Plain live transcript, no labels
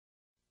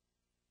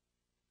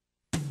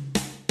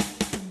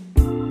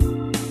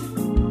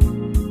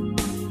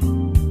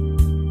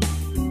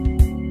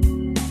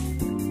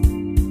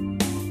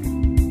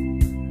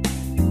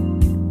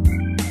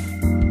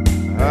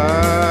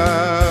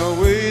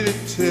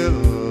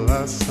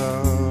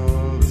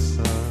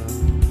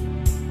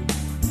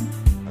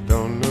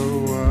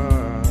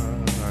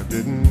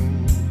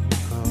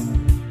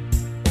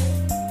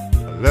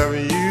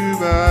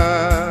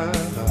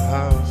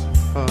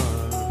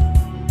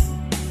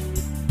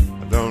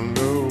Don't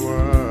know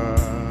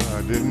why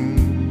I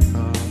didn't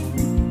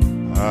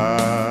come.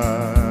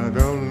 I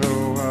don't know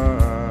why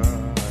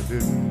I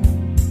didn't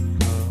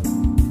come.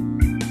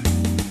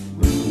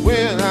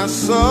 When I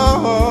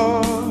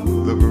saw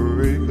the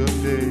break of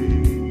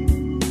day,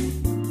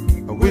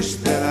 I wish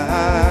that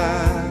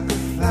I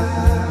could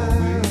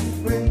fly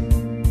away.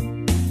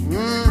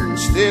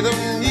 Instead of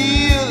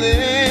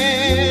kneeling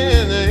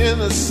in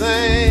the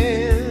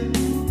sand,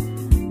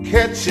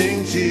 catching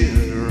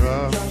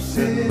teardrops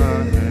in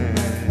my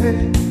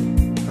hand,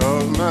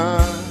 'cause my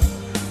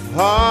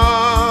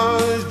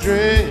heart is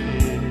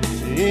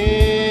drenched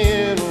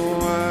in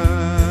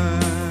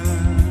wine.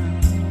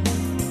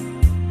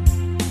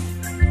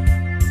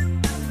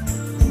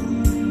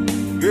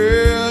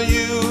 Girl,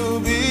 you'll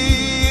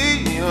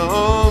be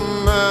on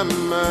my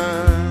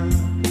mind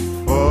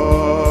forever,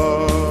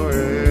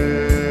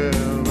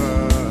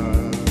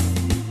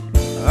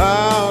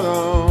 out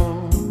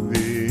on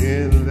the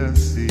endless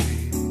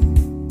sea.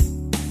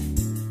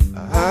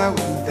 I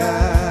would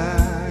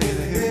die in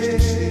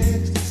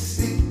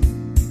ecstasy.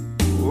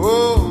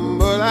 Oh,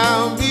 but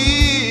I'll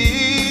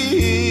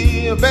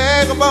be a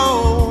bag of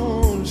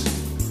bones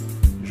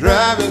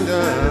driving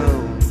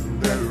down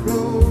that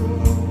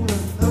road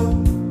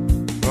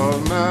alone.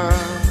 'Cause my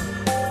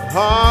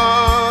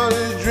heart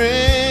is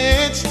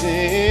drenched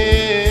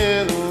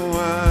in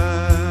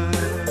wine.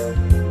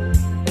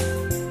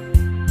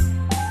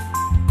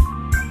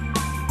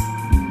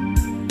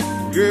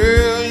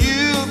 Girl,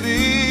 you'll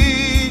be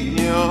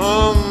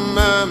on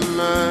my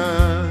mind